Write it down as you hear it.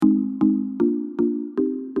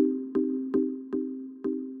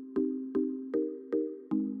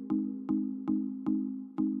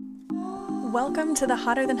Welcome to the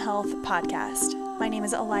Hotter Than Health podcast. My name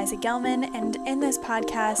is Eliza Gelman, and in this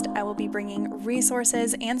podcast, I will be bringing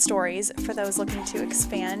resources and stories for those looking to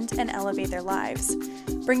expand and elevate their lives,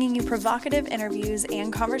 bringing you provocative interviews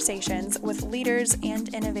and conversations with leaders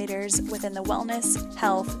and innovators within the wellness,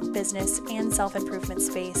 health, business, and self-improvement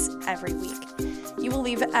space every week. You will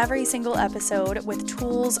leave every single episode with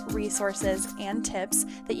tools, resources, and tips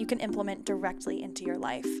that you can implement directly into your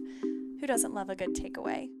life. Who doesn't love a good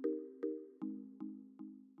takeaway?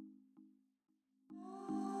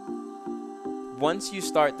 Once you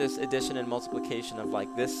start this addition and multiplication of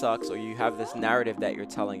like, this sucks, or you have this narrative that you're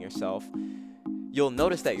telling yourself, you'll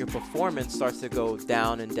notice that your performance starts to go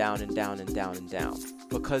down and down and down and down and down,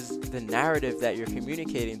 because the narrative that you're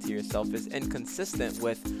communicating to yourself is inconsistent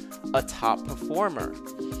with a top performer.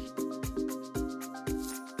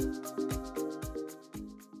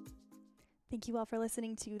 Thank you all for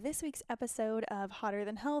listening to this week's episode of Hotter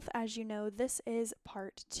Than Health. As you know, this is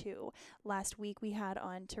part 2. Last week we had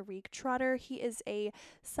on Tariq Trotter. He is a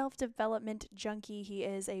self-development junkie. He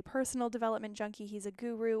is a personal development junkie. He's a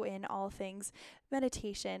guru in all things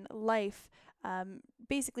meditation, life,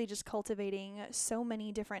 basically just cultivating so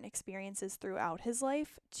many different experiences throughout his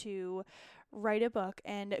life to write a book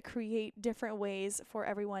and create different ways for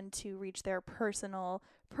everyone to reach their personal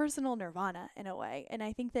nirvana in a way. And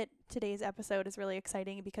I think that today's episode is really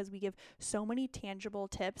exciting because we give so many tangible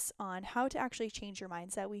tips on how to actually change your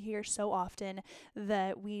mindset. We hear so often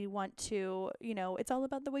that we want to, it's all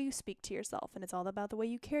about the way you speak to yourself, and it's all about the way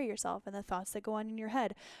you carry yourself and the thoughts that go on in your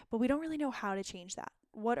head, but we don't really know how to change that.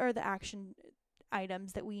 What are the action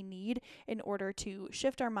items that we need in order to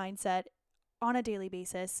shift our mindset on a daily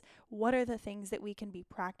basis? What are the things that we can be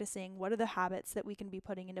practicing? What are the habits that we can be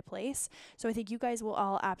putting into place? So I think you guys will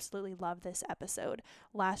all absolutely love this episode.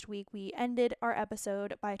 Last week, we ended our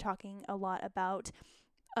episode by talking a lot about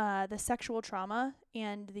the sexual trauma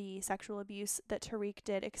and the sexual abuse that Tariq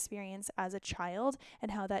did experience as a child,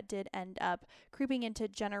 and how that did end up creeping into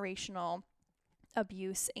generational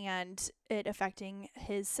abuse and it affecting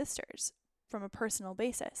his sisters from a personal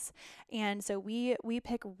basis. And so we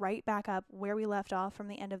pick right back up where we left off from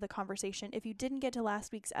the end of the conversation. If you didn't get to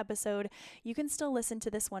last week's episode, you can still listen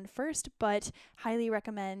to this one first, but highly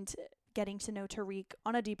recommend getting to know Tariq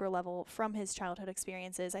on a deeper level from his childhood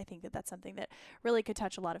experiences. I think that that's something that really could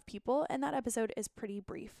touch a lot of people, and that episode is pretty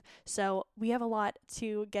brief. So we have a lot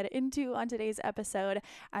to get into on today's episode.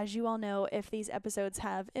 As you all know, if these episodes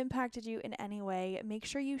have impacted you in any way, make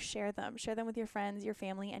sure you share them. Share them with your friends, your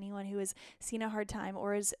family, anyone who has seen a hard time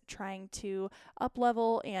or is trying to up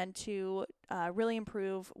level and to really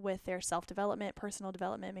improve with their self-development, personal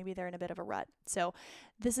development. Maybe they're in a bit of a rut. So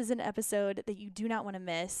this is an episode that you do not want to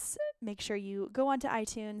miss. Make sure you go onto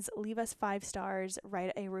iTunes, leave us 5 stars,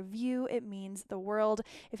 write a review. It means the world.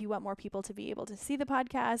 If you want more people to be able to see the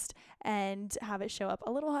podcast and have it show up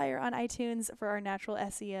a little higher on iTunes for our natural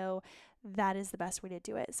SEO, that is the best way to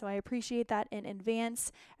do it. So I appreciate that in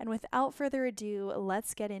advance. And without further ado,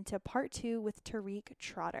 let's get into part 2 with Tariq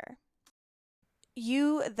Trotter.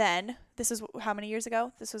 You then, this was how many years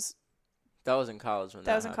ago? That was in college when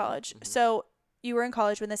that was in happened. college. Mm-hmm. So you were in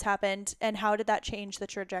college when this happened, and how did that change the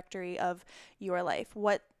trajectory of your life?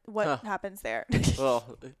 What happens there?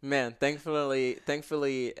 Well, man, thankfully,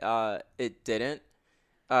 it didn't.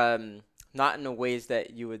 Not in the ways that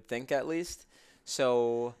you would think, at least.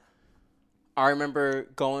 So I remember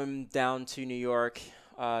going down to New York,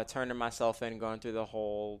 turning myself in, going through the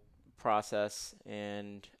whole process,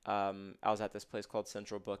 and I was at this place called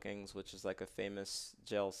Central Bookings, which is like a famous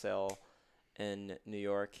jail cell in New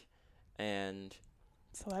York, and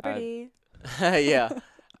Celebrity. yeah,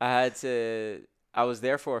 I was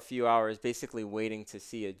there for a few hours, basically waiting to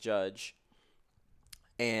see a judge,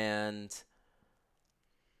 and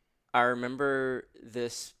I remember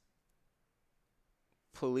this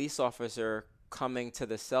police officer coming to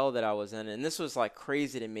the cell that I was in, and this was like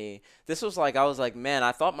crazy to me. This was like, I was like, man,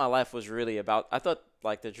 I thought my life was really I thought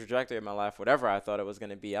like the trajectory of my life, whatever I thought it was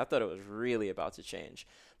going to be, I thought it was really about to change.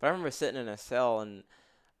 But I remember sitting in a cell, and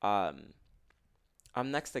I'm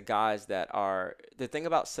next to guys that are, the thing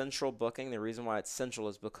about central booking, the reason why it's central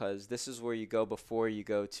is because this is where you go before you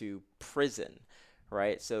go to prison,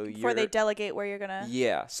 right? So before they delegate where you're gonna.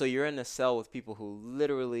 Yeah, so you're in a cell with people who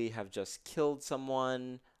literally have just killed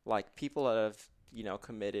someone, like people that have,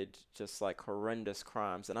 committed just like horrendous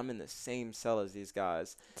crimes, and I'm in the same cell as these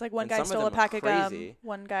guys. It's like one guy stole a pack of gum,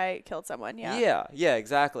 one guy killed someone. Yeah,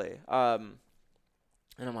 exactly. And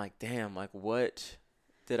I'm like, damn, like what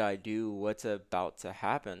did I do? What's about to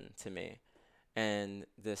happen to me? And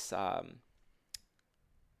this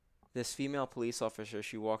female police officer,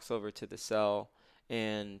 she walks over to the cell,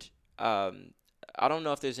 and I don't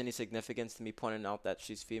know if there's any significance to me pointing out that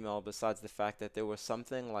she's female besides the fact that there was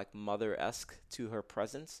something like mother-esque to her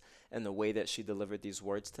presence and the way that she delivered these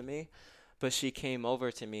words to me. But she came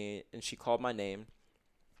over to me and she called my name.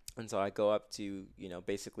 And so I go up to,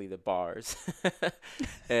 basically the bars.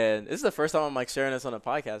 And this is the first time I'm like sharing this on a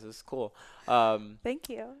podcast. It's cool. Thank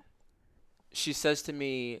you. She says to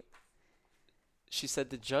me, she said,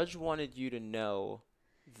 the judge wanted you to know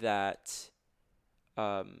that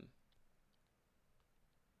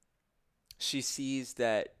she sees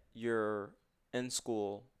that you're in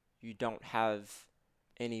school, you don't have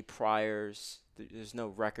any priors, there's no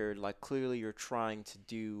record. Like, clearly you're trying to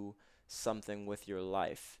do something with your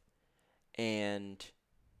life. And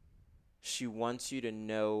she wants you to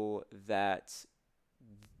know that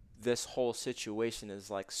this whole situation is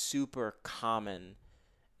like super common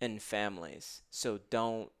in families. So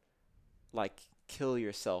don't like kill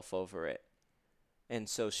yourself over it. And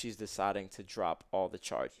so she's deciding to drop all the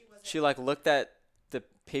charge. She like looked at the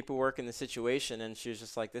paperwork and the situation and she was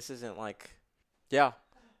just like, this isn't like, yeah.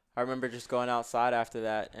 I remember just going outside after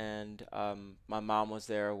that and my mom was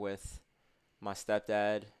there with my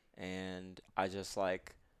stepdad and I just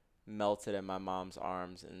like melted in my mom's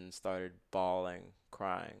arms and started bawling,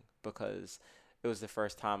 crying because it was the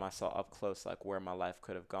first time I saw up close like where my life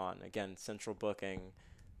could have gone. Again, central booking,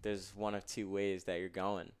 there's one of two ways that you're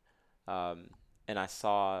going. And I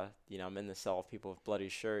saw, I'm in the cell of people with bloody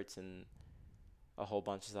shirts and a whole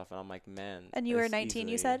bunch of stuff. And I'm like, man. And you were 19,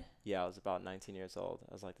 you said? Yeah, I was about 19 years old.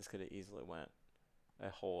 I was like, this could have easily went a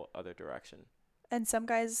whole other direction. And some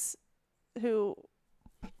guys who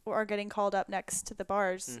are getting called up next to the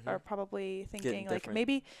bars are probably thinking like,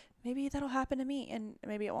 maybe that'll happen to me and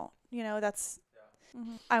maybe it won't. That's. Yeah.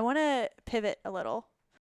 I want to pivot a little,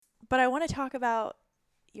 but I want to talk about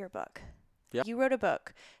your book. Yeah. You wrote a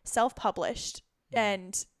book, self-published.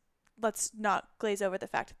 And let's not glaze over the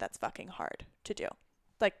fact that that's fucking hard to do.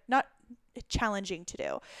 Like, not challenging to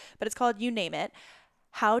do, but it's called You Name It,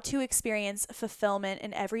 How to Experience Fulfillment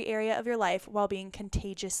in Every Area of Your Life While Being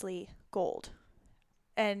Contagiously Gold.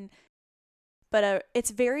 But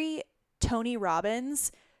it's very Tony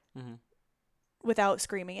Robbins without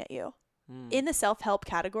screaming at you in the self-help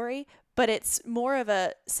category, but it's more of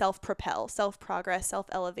a self-propel, self-progress,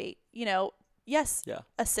 self-elevate, yes,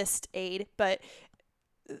 assist aid, but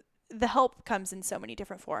the help comes in so many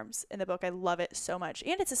different forms in the book. I love it so much.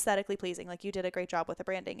 And it's aesthetically pleasing. Like, you did a great job with the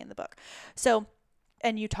branding in the book. So,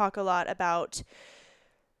 and you talk a lot about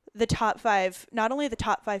the top 5, not only the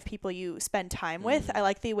top 5 people you spend time with. I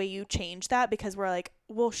like the way you change that because we're like,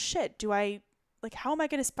 well, shit, how am I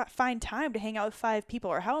going to find time to hang out with 5 people?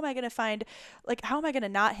 Or how am I going to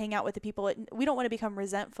not hang out with the people? We don't want to become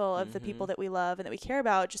resentful of the people that we love and that we care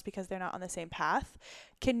about just because they're not on the same path.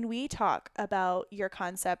 Can we talk about your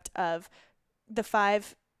concept of the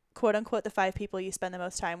 5, quote unquote, the 5 people you spend the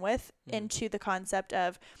most time with into the concept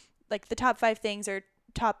of like the top 5 things or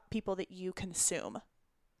top people that you consume?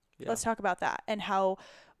 Yeah. Let's talk about that and how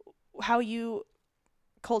you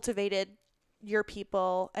cultivated your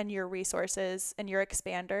people and your resources and your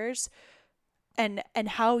expanders and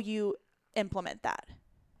how you implement that.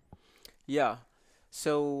 Yeah.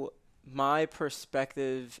 So my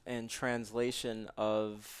perspective and translation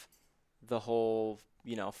of the whole,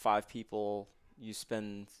 5 people you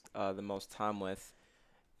spend the most time with,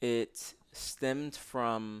 it stemmed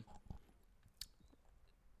from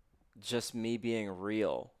just me being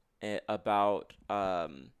real about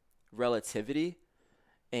relativity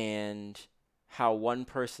and how one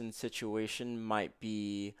person's situation might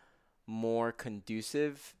be more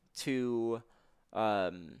conducive to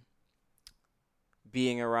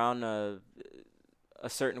being around a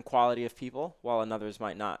certain quality of people, while another's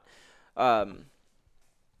might not. And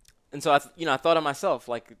so I thought of myself,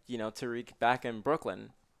 like, Tariq back in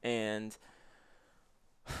Brooklyn, and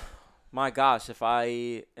my gosh, if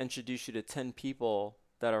I introduce you to 10 people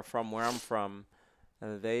that are from where I'm from,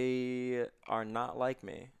 they are not like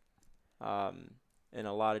me. In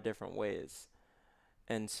a lot of different ways.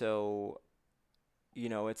 And so,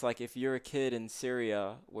 it's like if you're a kid in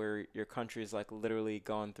Syria where your country is like literally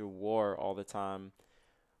going through war all the time,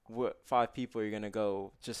 what 5 people are you going to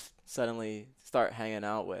go just suddenly start hanging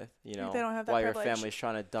out with, they don't have that while privilege. Your family's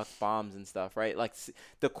trying to duck bombs and stuff, right? Like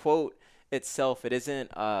the quote itself, it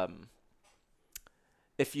isn't,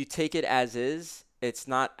 if you take it as is, it's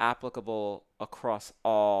not applicable across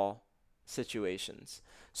all situations.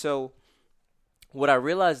 So what I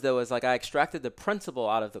realized though is like I extracted the principle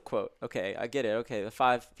out of the quote. Okay, I get it. Okay, the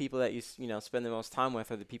 5 people that you know spend the most time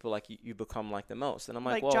with are the people like you become like the most. And I'm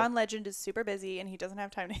like, Like well, John Legend is super busy and he doesn't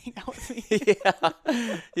have time to hang out with me.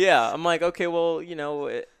 yeah, yeah. I'm like, okay, well, you know,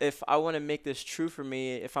 if I want to make this true for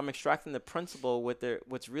me, if I'm extracting the principle,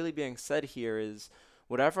 what's really being said here is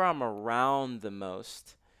whatever I'm around the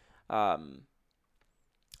most, um,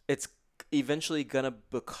 it's eventually gonna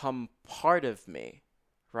become part of me,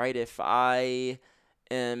 right? If I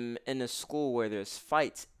am in a school where there's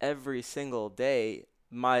fights every single day,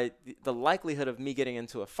 the likelihood of me getting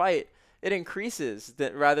into a fight, it increases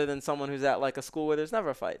that rather than someone who's at like a school where there's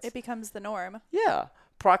never It fights. becomes the norm. Yeah.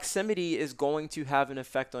 Proximity is going to have an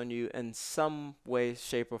effect on you in some way,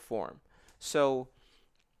 shape, or form. So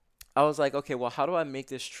I was like, okay, well, how do I make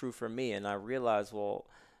this true for me? And I realized, well,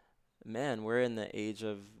 man, we're in the age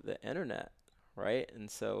of the internet, right? And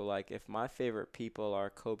so, like, if my favorite people are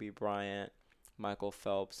Kobe Bryant, Michael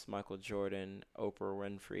Phelps, Michael Jordan, Oprah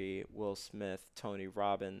Winfrey, Will Smith, Tony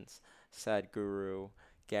Robbins, Sadhguru,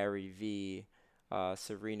 Gary Vee,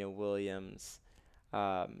 Serena Williams,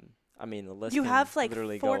 I mean, the list You can have like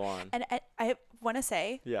literally four, go on. and I want to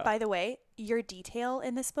say, Yeah. by the way, your detail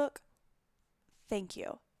in this book, thank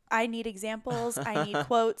you. I need examples, I need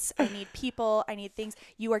quotes, I need people, I need things.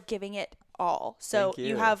 You are giving it all. So Thank you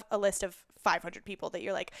you. have a list of 500 people that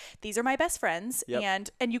you're like, these are my best friends, Yep.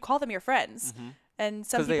 and you call them your friends. Mhm. And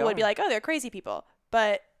some 'Cause they people would be are. like, oh, they're crazy people,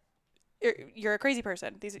 but you're a crazy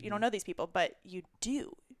person. You don't Mhm. know these people, but you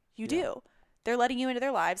do. You Yeah. do. They're letting you into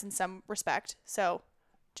their lives in some respect. So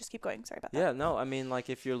just keep going. Sorry about that. Yeah, no, I mean, like,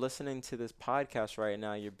 if you're listening to this podcast right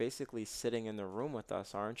now, you're basically sitting in the room with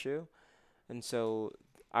us, aren't you? And so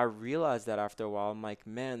I realized that after a while, I'm like,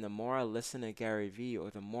 man, the more I listen to Gary Vee,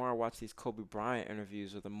 or the more I watch these Kobe Bryant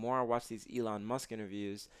interviews, or the more I watch these Elon Musk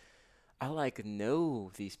interviews, I like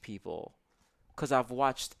know these people because I've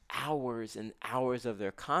watched hours and hours of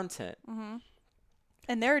their content. Mm-hmm.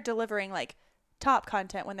 And they're delivering like top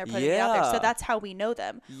content when they're putting it out there. So Yeah. that's how we know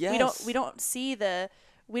them. Yes. We don't see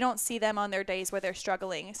them on their days where they're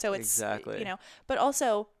struggling. So it's Exactly. but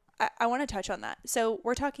also I want to touch on that. So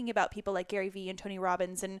we're talking about people like Gary Vee and Tony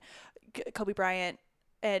Robbins and Kobe Bryant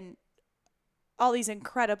and all these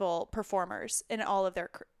incredible performers in all of their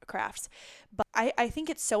crafts. But I think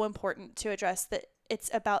it's so important to address that it's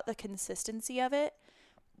about the consistency of it,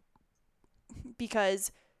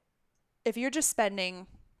 because if you're just spending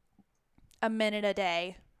a minute a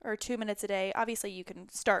day or 2 minutes a day, obviously you can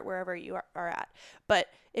start wherever you are at. But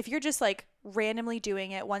if you're just like randomly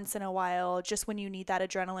doing it once in a while, just when you need that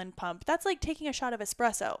adrenaline pump, that's like taking a shot of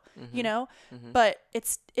espresso, you know? Mhm. But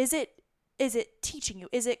is it teaching you?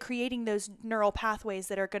 Is it creating those neural pathways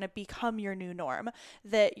that are going to become your new norm?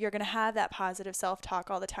 That you're going to have that positive self-talk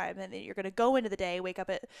all the time, and that you're going to go into the day, wake up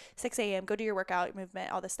at 6 a.m., go do your workout,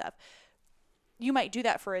 movement, all this stuff. You might do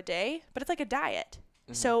that for a day, but it's like a diet.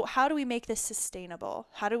 Mhm. So how do we make this sustainable?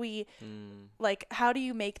 How do we Mm. how do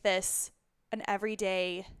you make this an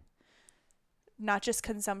everyday, not just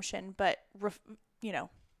consumption, but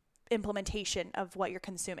implementation of what you're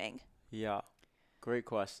consuming? Yeah. Great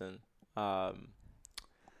question.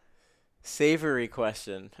 Savory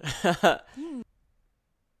question.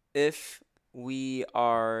 If we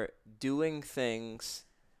are doing things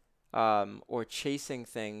or chasing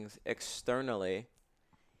things externally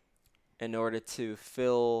in order to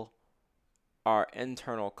fill our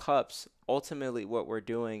internal cups, ultimately what we're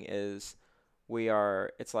doing is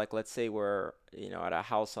it's like, let's say we're, at a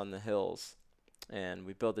house on the hills and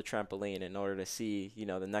we build a trampoline in order to see,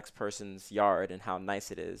 the next person's yard and how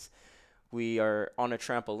nice it is. We are on a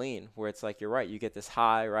trampoline where it's like, you're right, you get this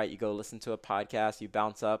high, right? You go listen to a podcast, you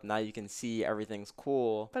bounce up, now you can see everything's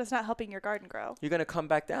cool. But it's not helping your garden grow. You're going to come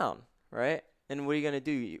back down, right? And what are you going to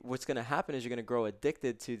do? What's going to happen is you're going to grow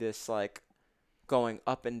addicted to this, like, going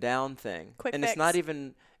up and down thing. Quick And fix. it's not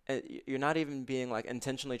even, you're not even being, like,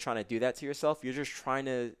 intentionally trying to do that to yourself. You're just trying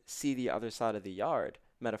to see the other side of the yard,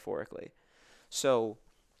 metaphorically. So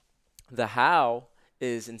the how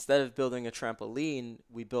is, instead of building a trampoline,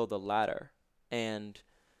 we build a ladder. And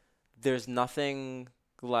there's nothing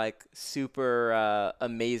like super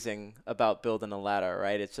amazing about building a ladder,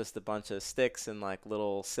 right? It's just a bunch of sticks and like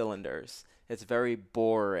little cylinders. It's very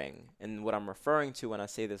boring. And what I'm referring to when I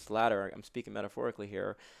say this ladder, I'm speaking metaphorically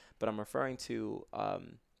here, but I'm referring to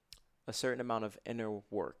a certain amount of inner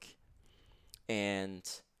work and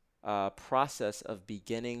process of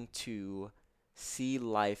beginning to see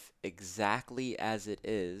life exactly as it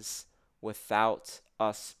is without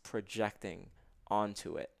us projecting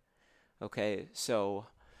onto it. Okay, so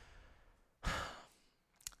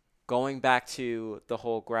going back to the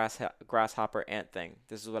whole grasshopper ant thing,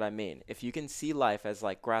 this is what I mean. If you can see life as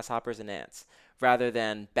like grasshoppers and ants rather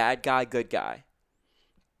than bad guy, good guy,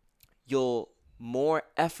 you'll more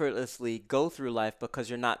effortlessly go through life because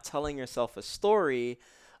you're not telling yourself a story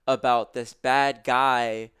about this bad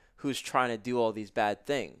guy who's trying to do all these bad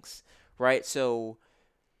things, right? So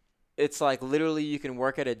it's like literally you can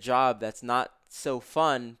work at a job that's not so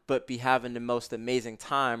fun but be having the most amazing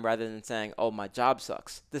time rather than saying, oh, my job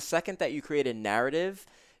sucks. The second that you create a narrative,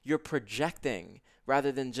 you're projecting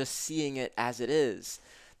rather than just seeing it as it is.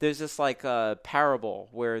 There's this like parable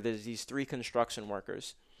where there's these three construction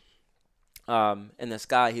workers. And this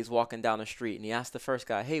guy, he's walking down the street and he asks the first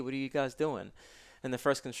guy, hey, what are you guys doing? And the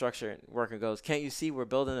first construction worker goes, can't you see we're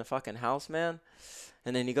building a fucking house, man?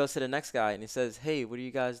 And then he goes to the next guy and he says, hey, what are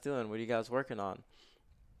you guys doing? What are you guys working on?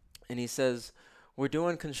 And he says, we're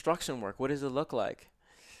doing construction work. What does it look like?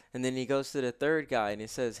 And then he goes to the third guy and he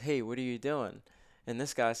says, hey, what are you doing? And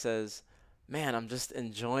this guy says, man, I'm just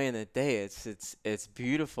enjoying the day. It's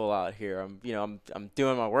beautiful out here. I'm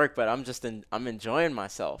doing my work, but I'm enjoying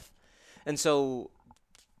myself. And so,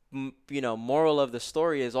 moral of the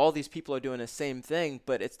story is all these people are doing the same thing,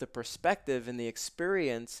 but it's the perspective and the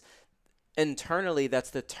experience internally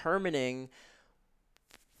that's determining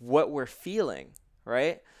what we're feeling,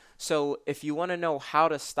 right? So if you want to know how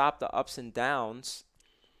to stop the ups and downs,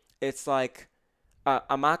 it's like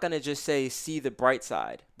I'm not going to just say see the bright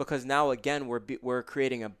side, because now again we're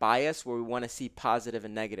creating a bias where we want to see positive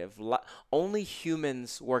and negative. Only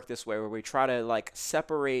humans work this way, where we try to like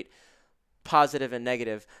separate positive and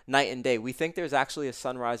negative, night and day. We think there's actually a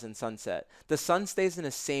sunrise and sunset. The sun stays in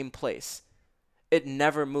the same place. It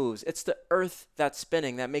never moves. It's the earth that's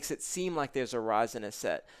spinning that makes it seem like there's a rise and a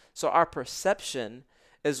set. So our perception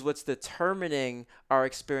is what's determining our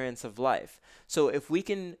experience of life. So if we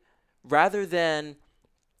can, rather than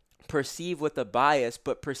perceive with a bias,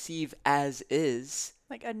 but perceive as is.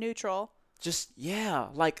 Like a neutral. Just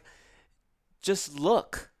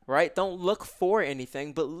look. Right? Don't look for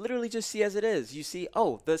anything, but literally just see as it is. You see,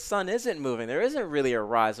 oh, the sun isn't moving. There isn't really a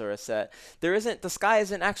rise or a set. The sky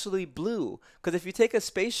isn't actually blue. Because if you take a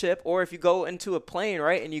spaceship or if you go into a plane,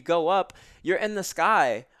 right, and you go up, you're in the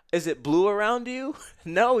sky. Is it blue around you?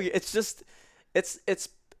 No, it's just, it's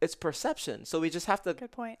perception. So we just have to,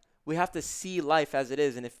 good point. We have to see life as it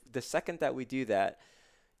is. And if the second that we do that,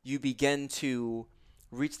 you begin to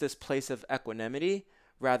reach this place of equanimity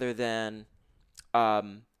rather than,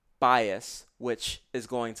 bias, which is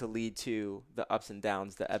going to lead to the ups and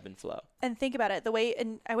downs, the ebb and flow. And think about it,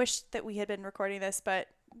 and I wish that we had been recording this, but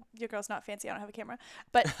your girl's not fancy. I don't have a camera,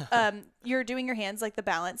 but you're doing your hands like the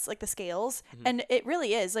balance, like the scales. Mm-hmm. And it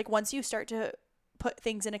really is like once you start to put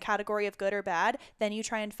things in a category of good or bad, then you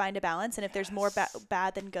try and find a balance. And if there's more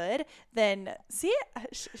bad than good, then see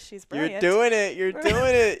it. She's brilliant. You're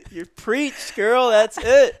doing it. You preach, girl. That's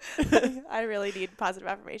it. I really need positive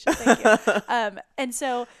affirmation. Thank you. And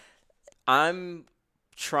so I'm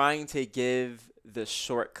trying to give the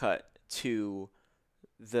shortcut to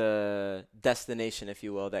the destination, if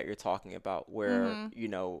you will, that you're talking about, where,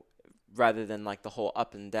 mm-hmm. Rather than like the whole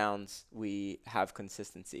up and downs, we have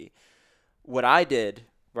consistency. What I did,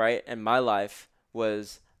 right, in my life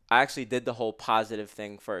was I actually did the whole positive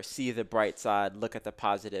thing first. See the bright side, look at the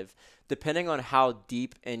positive. Depending on how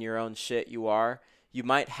deep in your own shit you are, you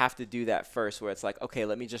might have to do that first, where it's like, okay,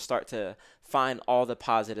 let me just start to find all the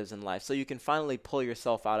positives in life so you can finally pull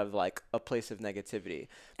yourself out of like a place of negativity.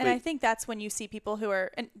 And I think that's when you see people who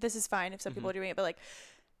are, and this is fine if some mm-hmm. people are doing it, but like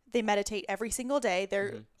they meditate every single day. They're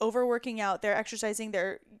mm-hmm. overworking out, they're exercising,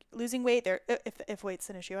 they're losing weight. They're, if weight's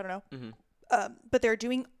an issue, I don't know. Mm-hmm. But they're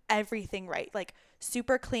doing everything right, like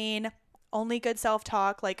super clean, only good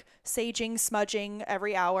self-talk, like saging, smudging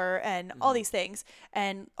every hour and mm-hmm. all these things.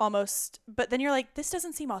 And but then you're like, this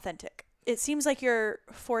doesn't seem authentic. It seems like you're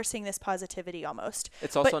forcing this positivity almost.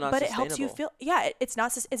 It's also not but sustainable. It helps you feel, it's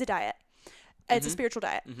not, it's a diet. Mm-hmm. It's a spiritual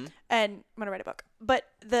diet. Mm-hmm. And I'm going to write a book. But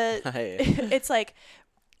it's like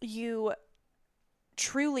you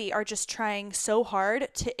truly are just trying so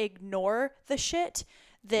hard to ignore the shit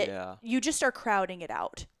that you just are crowding it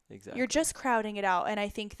out. Exactly. You're just crowding it out. And I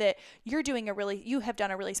think that you have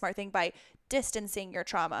done a really smart thing by distancing your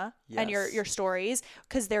trauma and your stories,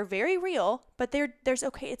 because they're very real, but it's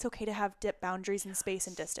okay to have boundaries and space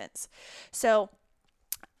and distance. So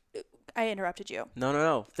I interrupted you.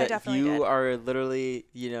 No. I definitely did. You are did. Literally,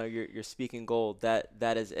 you're speaking gold.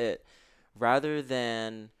 That is it. Rather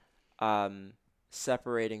than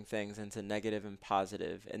separating things into negative and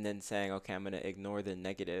positive and then saying, okay, I'm going to ignore the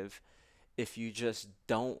negative. If you just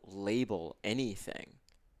don't label anything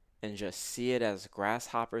and just see it as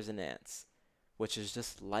grasshoppers and ants, which is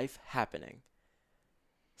just life happening,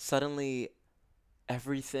 suddenly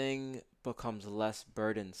everything becomes less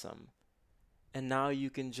burdensome. And now you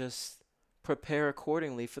can just prepare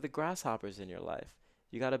accordingly for the grasshoppers in your life.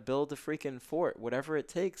 You got to build a freaking fort, whatever it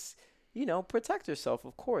takes. Protect yourself,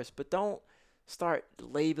 of course, but don't start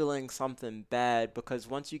labeling something bad, because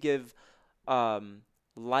once you give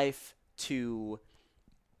life to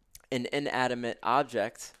an inanimate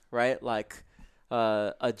object, right? Like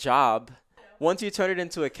a job. Once you turn it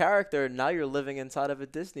into a character, now you're living inside of a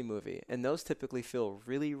Disney movie, and those typically feel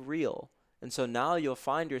really real. And so now you'll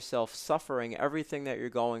find yourself suffering everything that you're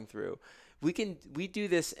going through. We do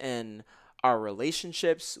this in our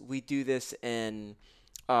relationships. We do this in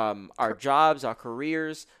our jobs, our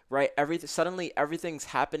careers, right? Suddenly everything's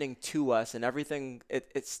happening to us, and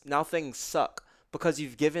it's now things suck because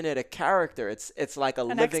you've given it a character. It's like a An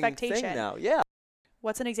living expectation. thing now. Yeah.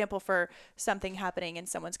 What's an example for something happening in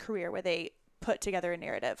someone's career where they put together a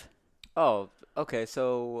narrative? Oh, okay.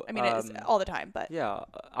 So I mean, it's all the time, but yeah,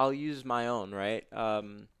 I'll use my own, right?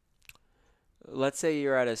 Let's say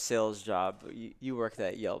you're at a sales job. You worked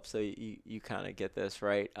at Yelp, so you kind of get this,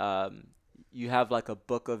 right? You have like a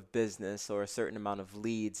book of business or a certain amount of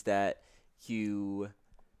leads that you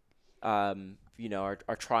are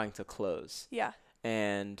trying to close. yeah.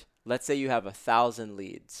 And let's say you have 1,000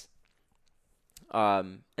 leads.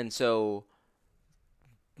 And so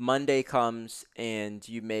Monday comes and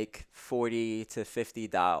you make 40 to 50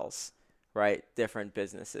 dials, right? Different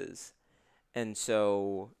businesses. And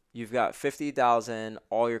so you've got 50,000.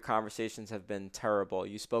 All your conversations have been terrible.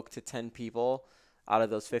 You spoke to 10 people out of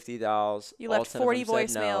those 50 dials. You all left 10 of 40 them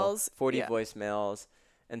said no, voicemails. 40 Yeah. voicemails.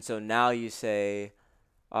 And so now you say,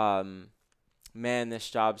 man, this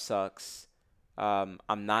job sucks.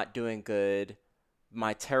 I'm not doing good.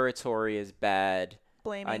 My territory is bad.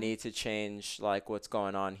 Blaming. I need to change like what's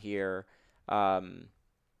going on here. You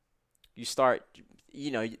start,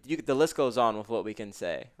 the list goes on with what we can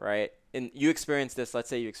say, right? And you experience this, let's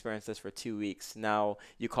say you experience this for 2 weeks. Now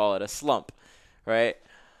you call it a slump, right?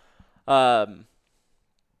 Now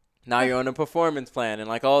you're on a performance plan and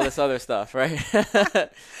like all this other stuff, right?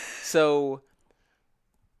 So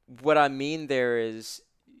what I mean there is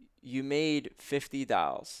you made 50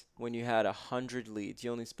 dials when you had 100 leads.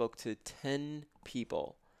 You only spoke to 10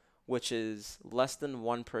 people, which is less than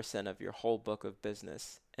 1% of your whole book of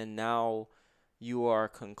business. And now you are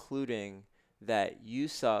concluding that you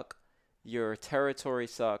suck, your territory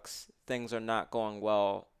sucks, things are not going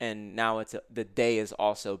well, and now the day is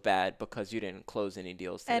also bad because you didn't close any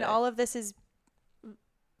deals today. And all of this is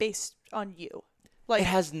based on you. It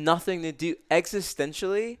has nothing to do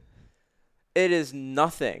existentially. It is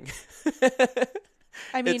nothing.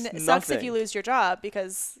 I mean, it sucks if you lose your job,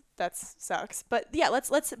 because that sucks. But yeah, let's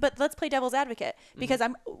play devil's advocate, because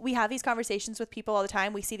we have these conversations with people all the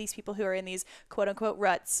time. We see these people who are in these quote unquote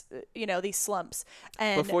ruts, these slumps.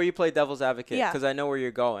 And before you play devil's advocate, Yeah. because I know where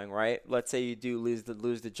you're going, right? Let's say you do lose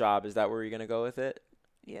the job. Is that where you're gonna go with it?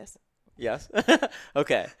 Yes. Yes.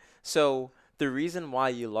 Okay. So the reason why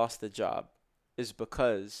you lost the job is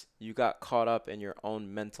because you got caught up in your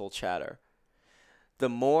own mental chatter.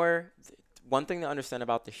 One thing to understand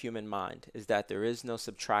about the human mind is that there is no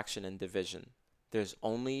subtraction and division. There's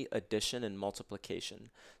only addition and multiplication.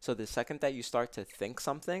 So the second that you start to think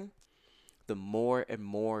something, the more and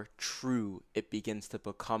more true it begins to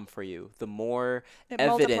become for you. The more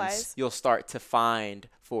evidence multiplies. you'll start to find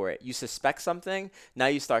for it. You suspect something, now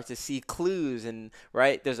you start to see clues, and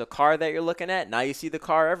right, there's a car that you're looking at, now you see the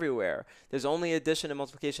car everywhere. There's only addition and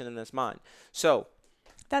multiplication in this mind. So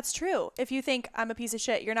That's true. If you think I'm a piece of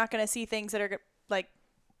shit, you're not going to see things that are like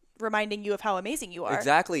reminding you of how amazing you are.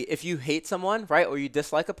 exactly. If you hate someone, right, or you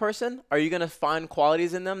dislike a person, are you going to find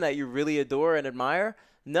qualities in them that you really adore and admire?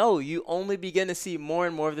 No, you only begin to see more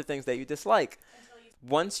and more of the things that you dislike.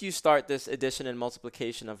 Once you start this addition and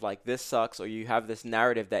multiplication of like, this sucks, or you have this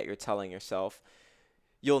narrative that you're telling yourself,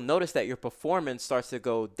 you'll notice that your performance starts to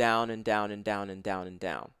go down and down and down and down and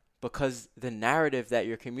down, because the narrative that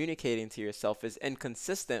you're communicating to yourself is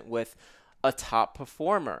inconsistent with a top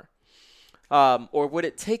performer, or what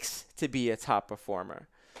it takes to be a top performer.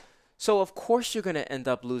 So of course you're going to end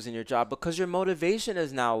up losing your job, because your motivation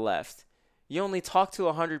is now left. You only talked to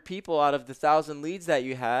 100 people out of the 1,000 leads that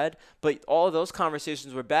you had, but all of those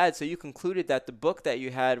conversations were bad, so you concluded that the book that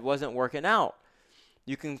you had wasn't working out.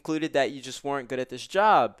 You concluded that you just weren't good at this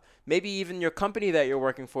job. Maybe even your company that you're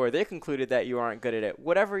working for, they concluded that you aren't good at it.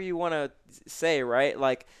 Whatever you want to say, right?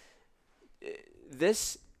 Like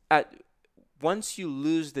once you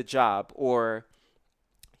lose the job, or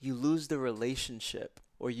you lose the relationship,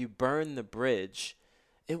 or you burn the bridge,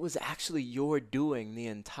 it was actually your doing the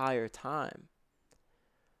entire time.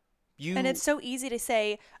 And it's so easy to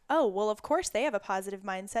say, oh, well, of course they have a positive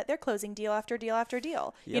mindset. They're closing deal after deal after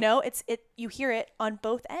deal. Yep. You know, you hear it on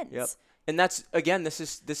both ends. Yep. And that's, again, this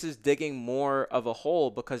is digging more of a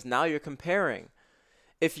hole, because now you're comparing.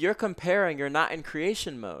 If you're comparing, you're not in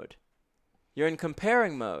creation mode. You're in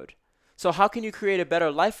comparing mode. So how can you create a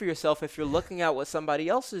better life for yourself if you're looking at what somebody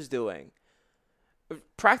else is doing?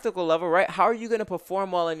 Practical level, right? How are you going to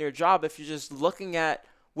perform well in your job if you're just looking at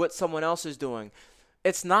what someone else is doing?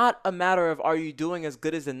 It's not a matter of, are you doing as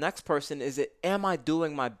good as the next person? Is it, am I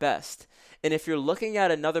doing my best? And if you're looking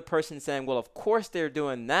at another person saying, well, of course they're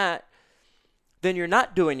doing that, then you're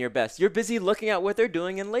not doing your best. You're busy looking at what they're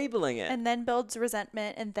doing and labeling it. And then builds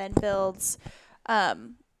resentment, and then builds,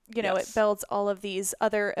 it builds all of these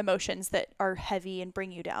other emotions that are heavy and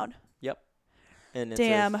bring you down. Yep. And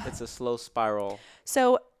it's a slow spiral.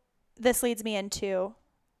 So this leads me into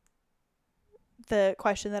the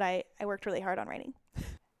question that I worked really hard on writing.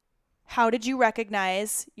 How did you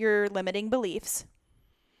recognize your limiting beliefs?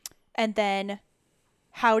 And then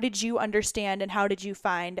how did you understand and how did you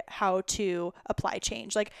find how to apply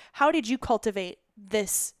change? Like, how did you cultivate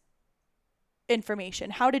this information?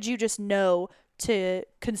 How did you just know to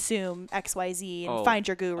consume XYZ and find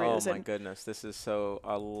your gurus? Oh my goodness.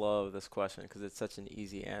 I love this question because it's such an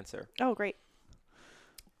easy answer. Oh, great.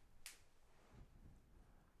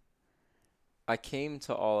 I came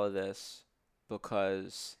to all of this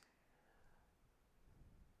because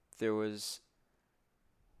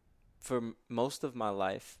for most of my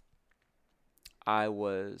life, I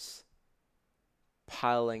was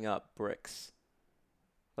piling up bricks.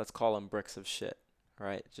 Let's call them bricks of shit,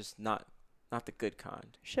 right? Just not the good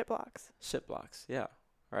kind. Shit blocks. Shit blocks, yeah,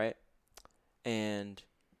 right? And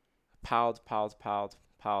piled,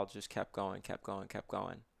 just kept going.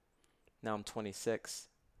 Now I'm 26,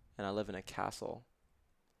 and I live in a castle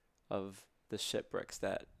of the shit bricks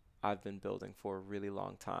that I've been building for a really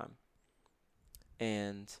long time.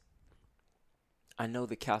 And I know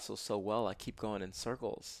the castle so well, I keep going in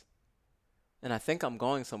circles. And I think I'm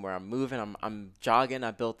going somewhere. I'm moving, I'm jogging.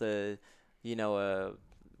 I built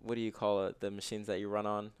what do you call it? The machines that you run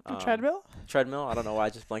on? A treadmill? Treadmill. I don't know why I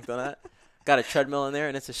just blanked on that. Got a treadmill in there,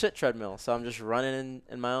 and it's a shit treadmill. So I'm just running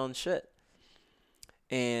in my own shit.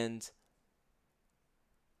 And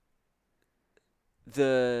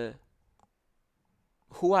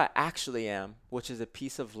who I actually am, which is a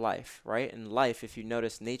piece of life, right? In life, if you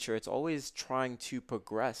notice nature, it's always trying to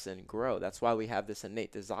progress and grow. That's why we have this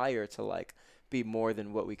innate desire to be more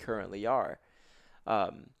than what we currently are.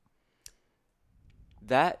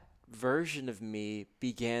 That version of me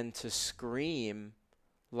began to scream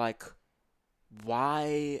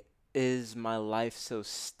why is my life so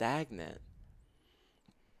stagnant?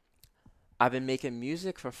 I've been making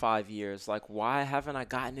music for 5 years. Why haven't I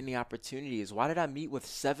gotten any opportunities? Why did I meet with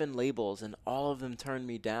 7 labels and all of them turned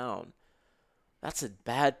me down? That's a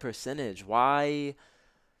bad percentage. Why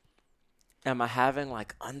am I having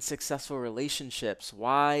unsuccessful relationships?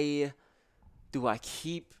 Why do I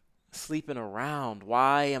keep sleeping around?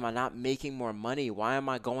 Why am I not making more money? Why am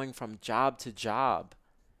I going from job to job?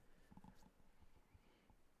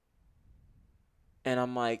 And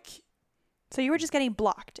I'm like, so you were just getting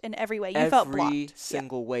blocked in every way. You felt blocked. Every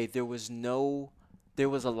single way. There was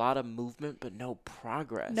a lot of movement, but no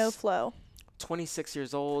progress. No flow. 26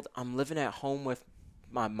 years old. I'm living at home with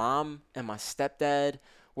my mom and my stepdad,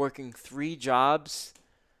 working 3 jobs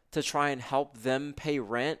to try and help them pay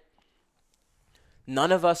rent.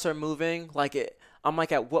 None of us are moving. I'm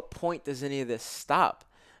at what point does any of this stop?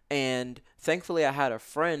 And thankfully I had a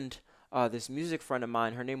friend, this music friend of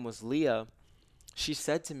mine, her name was Leah. She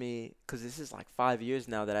said to me, because this is 5 years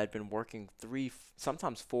now that I'd been working 3,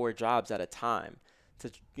 sometimes 4 jobs at a time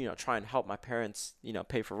to, try and help my parents,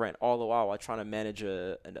 pay for rent, all the while trying to manage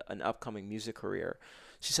an upcoming music career.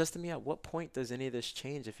 She says to me, at what point does any of this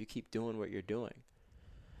change if you keep doing what you're doing?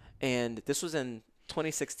 And this was in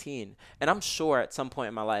 2016. And I'm sure at some point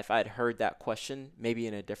in my life I had heard that question, maybe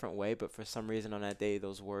in a different way, but for some reason on that day,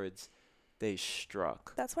 those words, they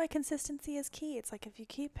struck. That's why consistency is key. It's if you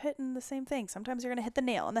keep hitting the same thing, sometimes you're going to hit the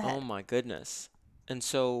nail on the head. Oh my goodness. And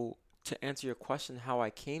so to answer your question, how I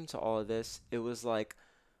came to all of this, it was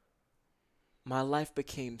my life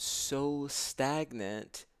became so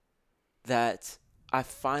stagnant that I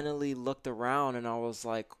finally looked around and I was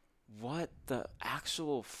like, what the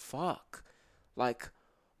actual fuck?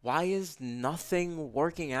 Why is nothing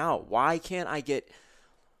working out? Why am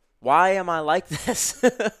I like this?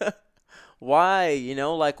 Why,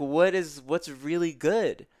 what's really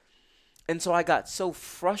good? And so I got so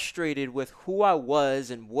frustrated with who I was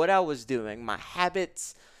and what I was doing, my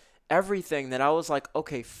habits, everything that I was like,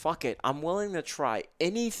 okay, fuck it. I'm willing to try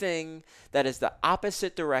anything that is the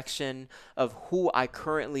opposite direction of who I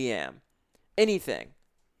currently am. Anything.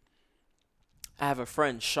 I have a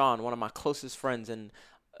friend, Sean, one of my closest friends and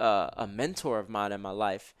a mentor of mine in my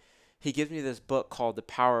life. He gives me this book called The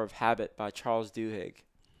Power of Habit by Charles Duhigg.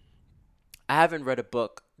 I haven't read a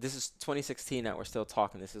book. This is 2016 that we're still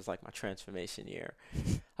talking. This is like my transformation year.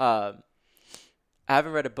 I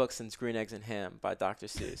haven't read a book since Green Eggs and Ham by Dr.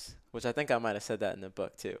 Seuss, which I think I might have said that in the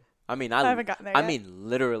book too. I mean, I haven't gotten there yet.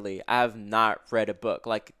 literally, I have not read a book.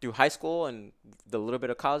 Like through high school and the little bit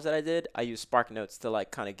of college that I did, I used Spark Notes to like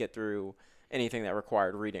kind of get through anything that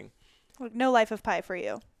required reading. Like, no Life of Pi for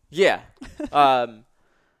you. Yeah.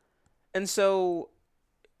 And so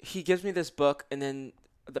he gives me this book, and then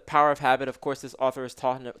The Power of Habit. Of course, this author is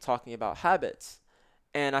talking about habits.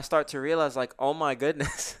 And I start to realize, like, oh my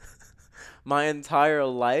goodness, my entire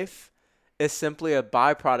life is simply a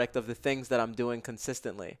byproduct of the things that I'm doing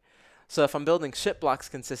consistently. So if I'm building shit blocks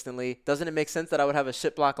consistently, doesn't it make sense that I would have a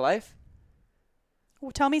shit block life?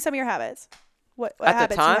 Well, tell me some of your habits. What At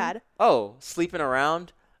habits the time, you had? Oh, sleeping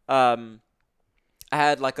around. I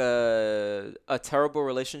had like a terrible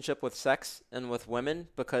relationship with sex and with women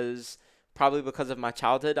probably because of my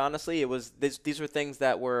childhood. Honestly, it was these were things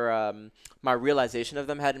that were my realization of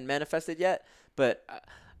them hadn't manifested yet. But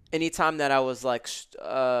anytime that I was like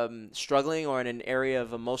struggling or in an area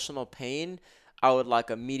of emotional pain, I would like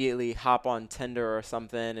immediately hop on Tinder or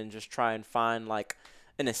something and just try and find like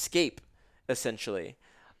an escape, essentially.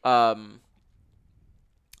 I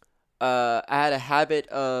had a habit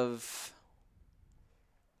of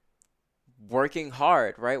working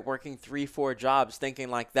hard, right? Working 3-4 jobs, thinking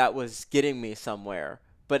like that was getting me somewhere.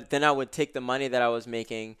 But then I would take the money that I was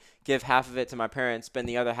making, give half of it to my parents, spend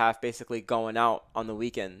the other half basically going out on the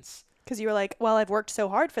weekends. Because you were like, well, I've worked so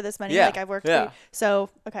hard for this money. Yeah, Like I've worked. yeah. So,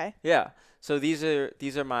 okay. Yeah. So these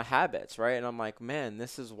are my habits, right? And I'm like, man,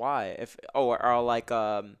 this is why. Or like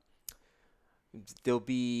there'll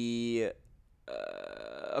be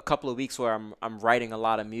a couple of weeks where I'm writing a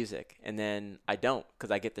lot of music, and then I don't because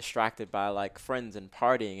I get distracted by like friends and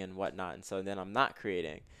partying and whatnot, and so then I'm not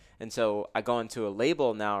creating. And so I go into a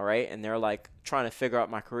label now, right? And they're like trying to figure out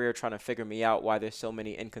my career, trying to figure me out why there's so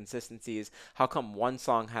many inconsistencies. How come one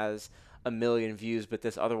song has 1 million views, but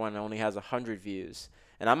this other one only has 100 views?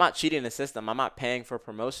 And I'm not cheating the system. I'm not paying for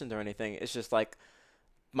promotions or anything. It's just like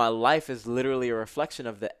my life is literally a reflection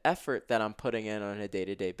of the effort that I'm putting in on a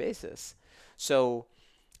day-to-day basis. So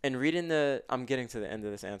in reading I'm getting to the end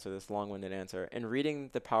of this long-winded answer. In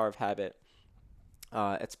reading The Power of Habit,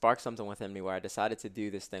 it sparked something within me where I decided to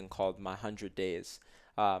do this thing called my 100 days.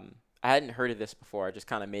 I hadn't heard of this before. I just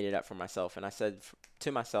kind of made it up for myself. And I said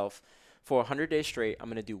to myself, for 100 days straight, I'm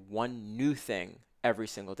going to do one new thing every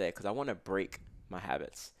single day because I want to break my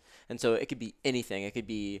habits. And so it could be anything. It could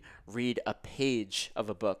be read a page of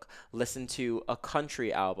a book, listen to a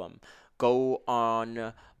country album, go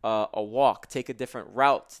on a walk, take a different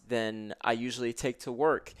route than I usually take to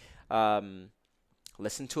work,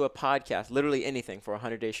 listen to a podcast, literally anything for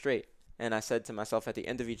 100 days straight. And I said to myself at the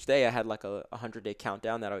end of each day, I had like a 100-day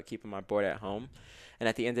countdown that I would keep on my board at home. And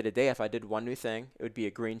at the end of the day, if I did one new thing, it would be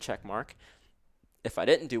a green check mark. If I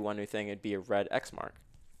didn't do one new thing, it'd be a red X mark.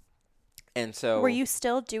 And so, were you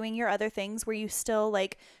still doing your other things? Were you still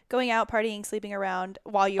like going out, partying, sleeping around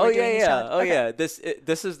while you were doing these challenges? Okay. Yeah.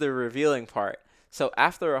 This is the revealing part. So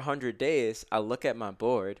after 100 days, I look at my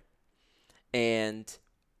board and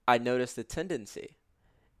I noticed a tendency.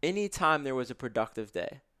 Anytime there was a productive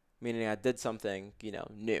day, meaning I did something,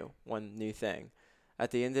 new, one new thing,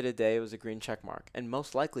 at the end of the day, it was a green check mark. And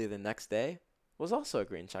most likely the next day was also a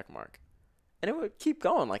green check mark. And it would keep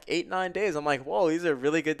going like 8-9 days. I'm like, whoa, these are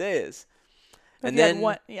really good days. And then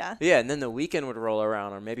and then the weekend would roll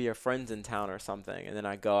around, or maybe your friend's in town or something, and then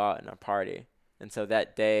I go out and I party. And so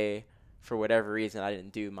that day, for whatever reason, I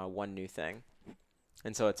didn't do my one new thing.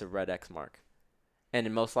 And so it's a red X mark. And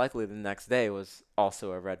then most likely the next day was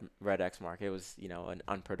also a red X mark. It was, an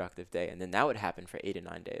unproductive day. And then that would happen for 8 to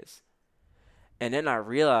 9 days. And then I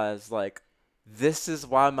realized, like, this is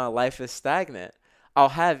why my life is stagnant. I'll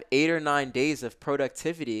have 8 or 9 days of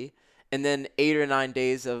productivity and then 8 or 9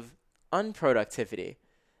 days of unproductivity.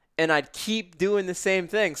 And I'd keep doing the same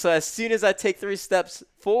thing. So as soon as I take 3 steps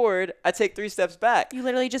forward, I take 3 steps back. You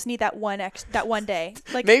literally just need that one day.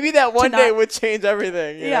 Like maybe that one day would change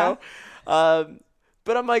everything, you know?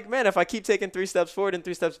 But I'm like, man, if I keep taking 3 steps forward and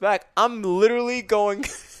 3 steps back, I'm literally going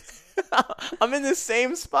I'm in the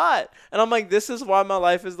same spot. And I'm like, this is why my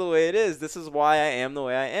life is the way it is. This is why I am the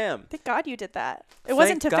way I am. Thank God you did that. It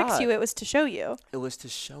wasn't to fix you. It was to show you. It was to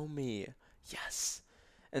show me. Yes.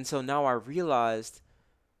 And so now I realized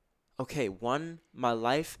okay, one, my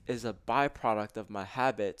life is a byproduct of my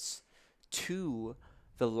habits. Two,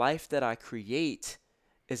 the life that I create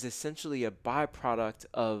is essentially a byproduct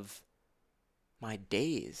of my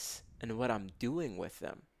days and what I'm doing with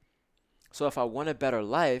them. So if I want a better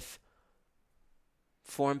life,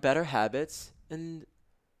 form better habits and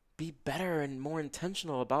be better and more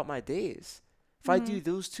intentional about my days. If I Mm-hmm. do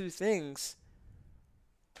those two things,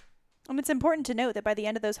 And it's important to note that by the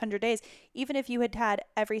end of those 100 days, even if you had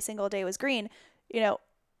every single day was green,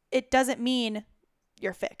 it doesn't mean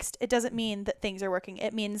you're fixed. It doesn't mean that things are working.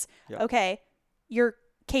 It means, yep. okay, you're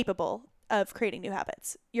capable of creating new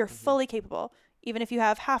habits. You're fully capable, even if you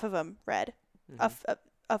have half of them red.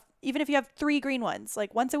 Even if you have 3 green ones,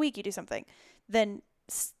 like once a week you do something, then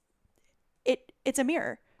it's a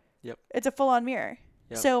mirror. Yep. It's a full-on mirror.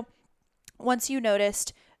 Yep. So once you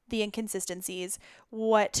noticed the inconsistencies,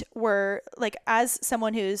 what were, like, as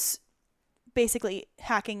someone who's basically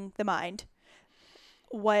hacking the mind,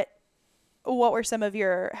 what were some of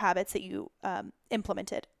your habits that you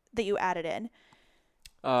implemented, that you added in?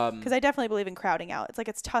 Because I definitely believe in crowding out. It's like,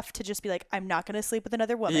 it's tough to just be like, I'm not going to sleep with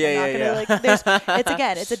another woman. I'm not going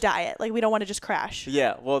to it's a diet. Like, we don't want to just crash.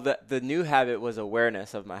 Yeah. Well, the new habit was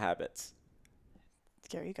awareness of my habits.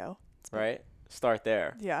 There you go. Right? Start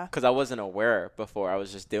there. Yeah. Because I wasn't aware before. I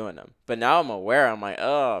was just doing them. But now I'm aware. I'm like,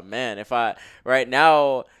 oh, man, right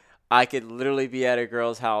now, I could literally be at a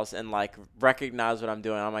girl's house and, like, recognize what I'm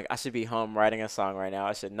doing. I'm like, I should be home writing a song right now.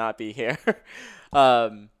 I should not be here.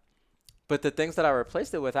 But the things that I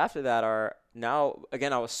replaced it with after that are now,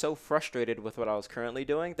 again, I was so frustrated with what I was currently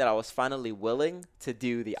doing that I was finally willing to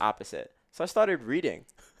do the opposite. So I started reading.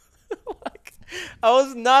 Like, I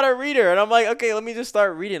was not a reader. And I'm like, okay, let me just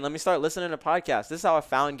start reading. Let me start listening to podcasts. This is how I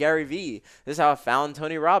found Gary Vee. This is how I found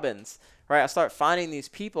Tony Robbins, right? I start finding these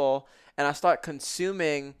people and I start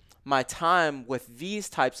consuming my time with these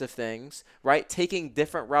types of things, right? Taking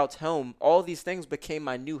different routes home. All these things became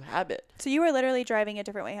my new habit. So you were literally driving a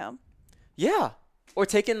different way home. Yeah. Or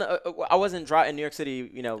taking, I wasn't driving in New York City,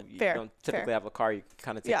 you Fair, don't typically fair. have a car. You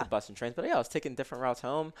kind of take the bus and trains. But yeah, I was taking different routes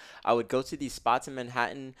home. I would go to these spots in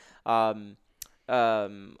Manhattan or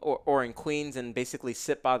in Queens and basically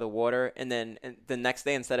sit by the water. And then the next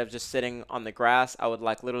day, instead of just sitting on the grass, I would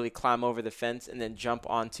like literally climb over the fence and then jump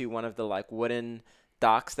onto one of the like wooden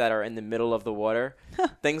docks that are in the middle of the water.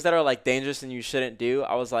 Things that are like dangerous and you shouldn't do.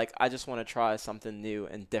 I was like, I just want to try something new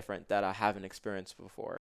and different that I haven't experienced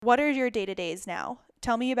before. What are your day-to-days now?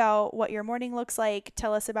 Tell me about what your morning looks like.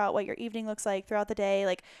 Tell us about what your evening looks like throughout the day.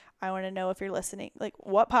 Like, I want to know if you're listening, like,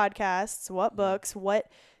 what podcasts, what books, what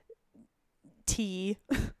tea,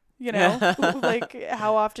 like,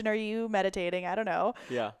 how often are you meditating? I don't know.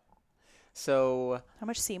 Yeah. So how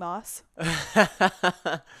much sea moss?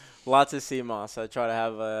 Lots of sea moss. I try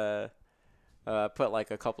to have put like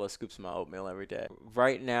a couple of scoops of my oatmeal every day.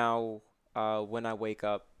 Right now, when I wake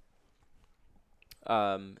up,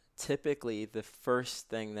 typically the first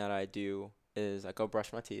thing that I do is I go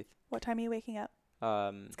brush my teeth. What time are you waking up?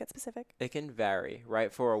 Let's get specific. It can vary,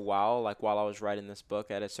 right? For a while, like while I was writing this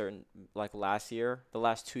book at a certain, like last year, the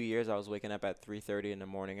last 2 years, I was waking up at 3:30 in the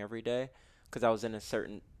morning every day because I was in a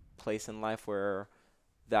certain place in life where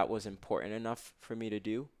that was important enough for me to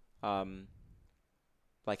do.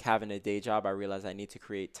 Like having a day job, I realized I need to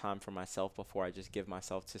create time for myself before I just give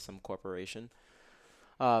myself to some corporation.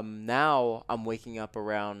 Now I'm waking up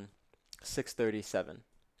around 6:37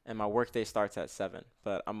 and my workday starts at 7,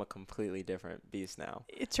 but I'm a completely different beast now.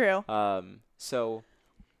 It's true. So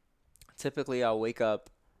typically I'll wake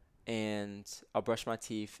up and I'll brush my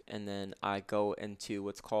teeth and then I go into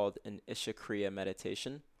what's called an Isha Kriya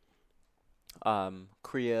meditation.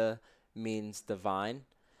 Kriya means divine,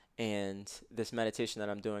 and this meditation that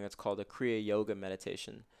I'm doing, it's called a Kriya Yoga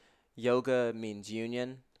meditation. Yoga means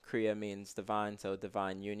union. Kriya means divine, so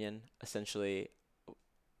divine union. Essentially,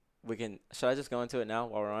 should I just go into it now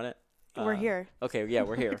while we're on it? We're here. Okay, yeah,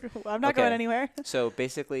 we're here. I'm not going anywhere. So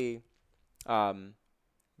basically,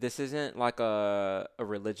 this isn't like a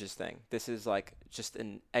religious thing. This is like just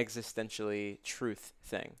an existentially truth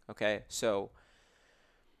thing, okay? So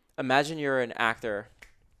imagine you're an actor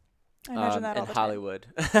I imagine that all in the Hollywood,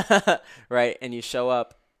 right? And you show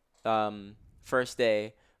up first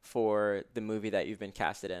day for the movie that you've been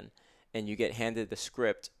casted in, and you get handed the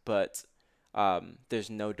script, but there's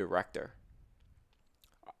no director.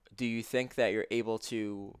 Do you think that you're able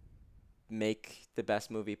to make the best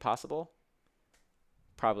movie possible?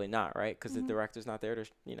 Probably not, right? Because the director's not there to,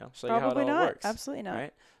 show you how it all works. Absolutely not.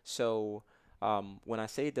 Right? So when I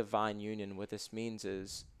say divine union, what this means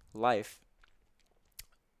is life.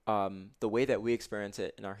 the way that we experience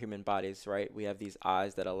it in our human bodies, right? We have these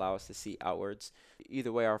eyes that allow us to see outwards.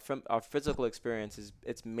 Either way, our physical experience is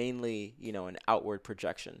it's mainly, an outward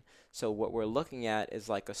projection. So what we're looking at is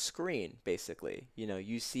like a screen, basically.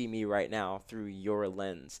 You see me right now through your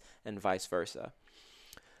lens and vice versa.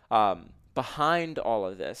 Behind all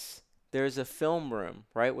of this, there's a film room,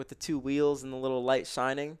 right, with the two wheels and the little light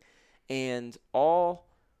shining. And all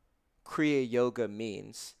Kriya Yoga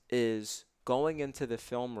means is going into the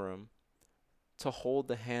film room to hold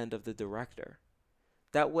the hand of the director.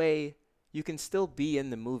 That way, you can still be in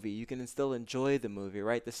the movie. You can still enjoy the movie,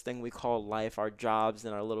 right? This thing we call life, our jobs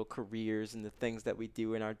and our little careers and the things that we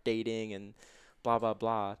do in our dating and blah, blah,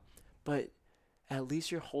 blah. But at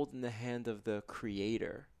least you're holding the hand of the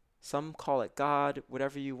creator. Some call it God,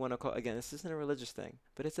 whatever you want to call it. Again, this isn't a religious thing,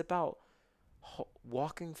 but it's about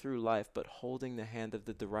walking through life, but holding the hand of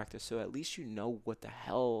the director. So at least you know what the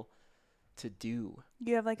hell to do.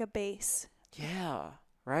 You have like a base. Yeah,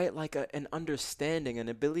 right? Like an understanding, an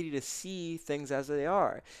ability to see things as they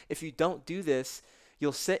are. If you don't do this,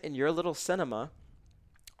 you'll sit in your little cinema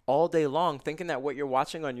all day long thinking that what you're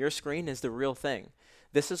watching on your screen is the real thing.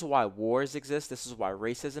 This is why wars exist. This is why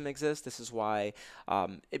racism exists. This is why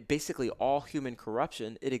basically all human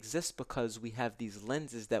corruption, it exists because we have these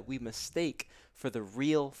lenses that we mistake for the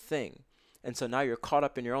real thing. And so now you're caught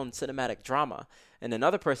up in your own cinematic drama. And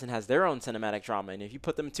another person has their own cinematic drama. And if you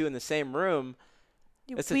put them two in the same room,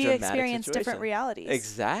 it's a we dramatic experience situation. different realities.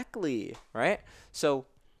 Exactly, right? So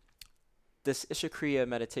this Ishakriya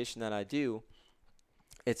meditation that I do,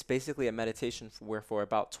 it's basically a meditation where for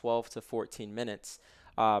about 12 to 14 minutes.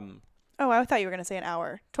 I thought you were going to say an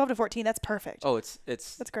hour. 12 to 14, that's perfect. Oh, that's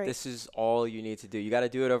great. This is all you need to do. You got to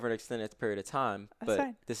do it over an extended period of time, That's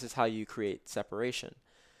fine. This is how you create separation.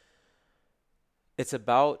 It's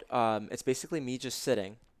about, it's basically me just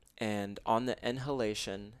sitting and on the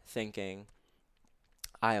inhalation thinking,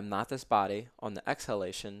 I am not this body. On the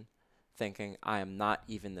exhalation thinking, I am not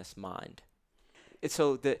even this mind.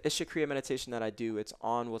 So the Ishakriya meditation that I do, it's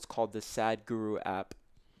on what's called the Sadhguru app.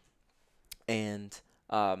 And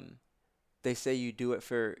they say you do it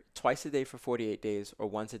for twice a day for 48 days or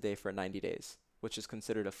once a day for 90 days, which is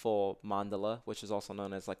considered a full mandala, which is also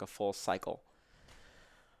known as like a full cycle.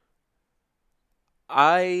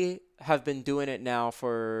 I have been doing it now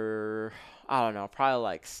for, I don't know, probably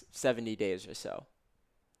like 70 days or so.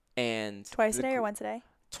 And twice a day or once a day?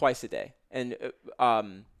 Twice a day. And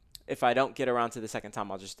if I don't get around to the second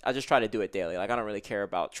time, I just try to do it daily. Like I don't really care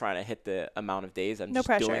about trying to hit the amount of days. I'm no just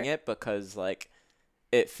pressure. doing it because like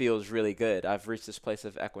it feels really good. I've reached this place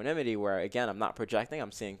of equanimity where again, I'm not projecting,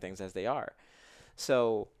 I'm seeing things as they are.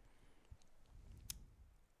 So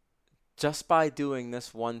just by doing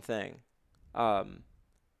this one thing,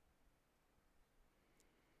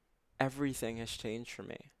 everything has changed for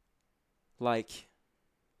me. Like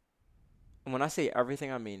when I say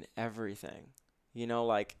everything, I mean everything.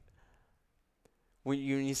 Like when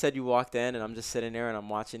you said you walked in and I'm just sitting there and I'm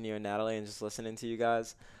watching you and Natalie and just listening to you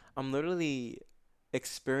guys, I'm literally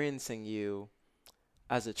experiencing you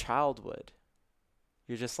as a child would.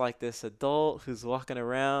 You're just like this adult who's walking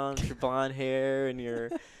around with your blonde hair and your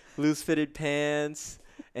loose fitted pants,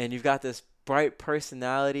 and you've got this bright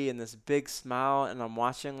personality and this big smile, and I'm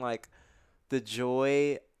watching like the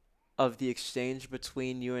joy of the exchange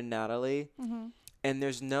between you and Natalie. Mm-hmm. And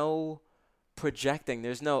there's no projecting.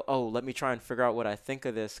 There's no, let me try and figure out what I think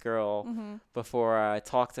of this girl before I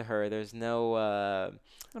talk to her. There's no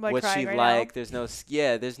what she right like. now. There's no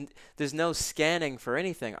there's no scanning for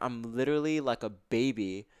anything. I'm literally like a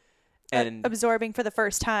baby and absorbing for the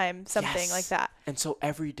first time something like that. And so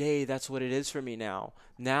every day that's what it is for me now.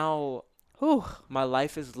 Now my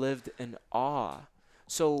life is lived in awe.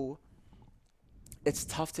 So it's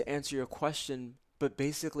tough to answer your question, but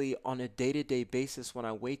basically on a day-to-day basis when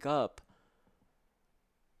I wake up,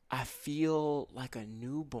 I feel like a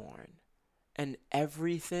newborn, and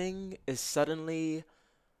everything is suddenly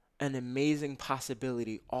an amazing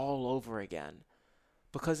possibility all over again.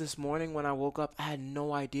 Because this morning when I woke up, I had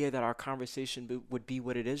no idea that our conversation would be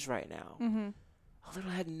what it is right now. Mm-hmm. I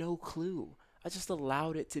literally had no clue. I just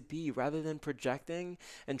allowed it to be rather than projecting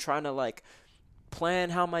and trying to like plan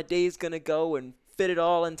how my day's going to go and fit it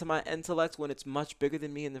all into my intellect when it's much bigger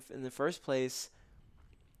than me in the first place.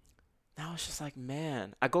 Now it's just like,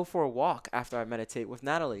 man, I go for a walk after I meditate with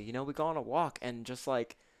Natalie. We go on a walk and just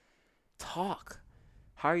like talk.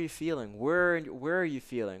 How are you feeling? Where are you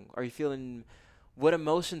feeling? Are you feeling, what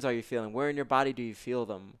emotions are you feeling? Where in your body do you feel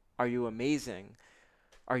them? Are you amazing?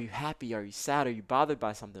 Are you happy? Are you sad? Are you bothered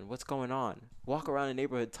by something? What's going on? Walk around the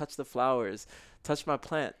neighborhood, touch the flowers, touch my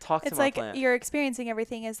plant, talk to It's my like plant. you're experiencing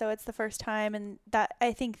everything as though it's the first time, and that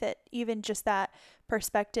I think that even just that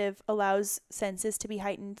perspective allows senses to be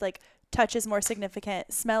heightened. Like touch is more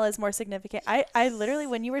significant, smell is more significant. I literally,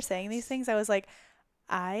 when you were saying these things, I was like,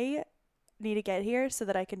 I need to get here so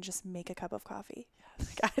that I can just make a cup of coffee.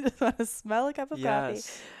 Like, I just want to smell a cup of coffee.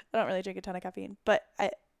 Yes. I don't really drink a ton of caffeine, but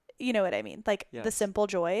you know what I mean? Like the Yes. simple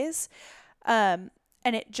joys. And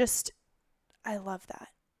it just, I love that.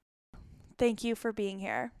 Thank you for being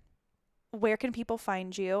here. Where can people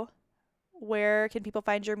find you? Where can people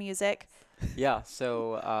find your music? Yeah,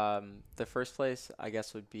 so the first place I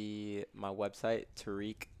guess would be my website,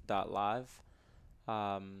 Tarik.live.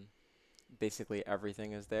 Basically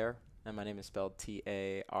everything is there, and my name is spelled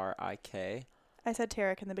Tarik. I said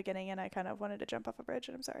Tarek in the beginning, and I kind of wanted to jump off a bridge,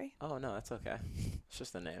 and I'm sorry. Oh no, that's okay. It's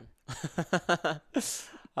just a name.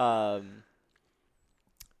 um,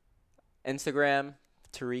 Instagram,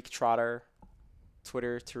 Tarik Trotter.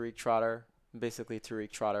 Twitter, Tarik Trotter. Basically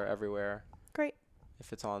Tarik Trotter everywhere. Great.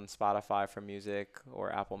 If it's on Spotify for music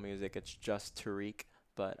or Apple Music, it's just Tarik.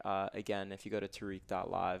 But again, if you go to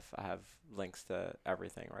Tarik.live, I have links to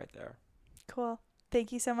everything right there. Cool.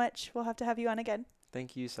 Thank you so much. We'll have to have you on again.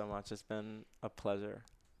 Thank you so much. It's been a pleasure.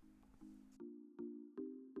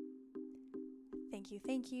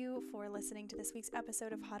 Thank you for listening to this week's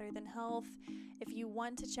episode of Hotter Than Health. If you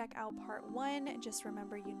want to check out part 1, just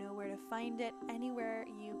remember you know where to find it, anywhere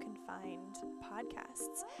you can find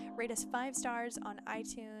podcasts. Rate us 5 stars on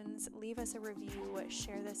iTunes, leave us a review,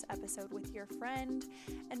 share this episode with your friend,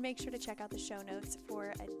 and make sure to check out the show notes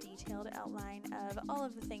for a detailed outline of all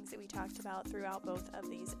of the things that we talked about throughout both of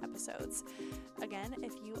these episodes. Again,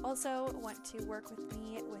 if you also want to work with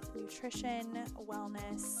me with nutrition,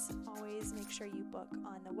 wellness, always make sure you book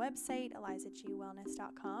on the website,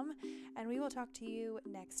 elizagwellness.com, and we will talk to you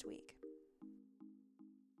next week.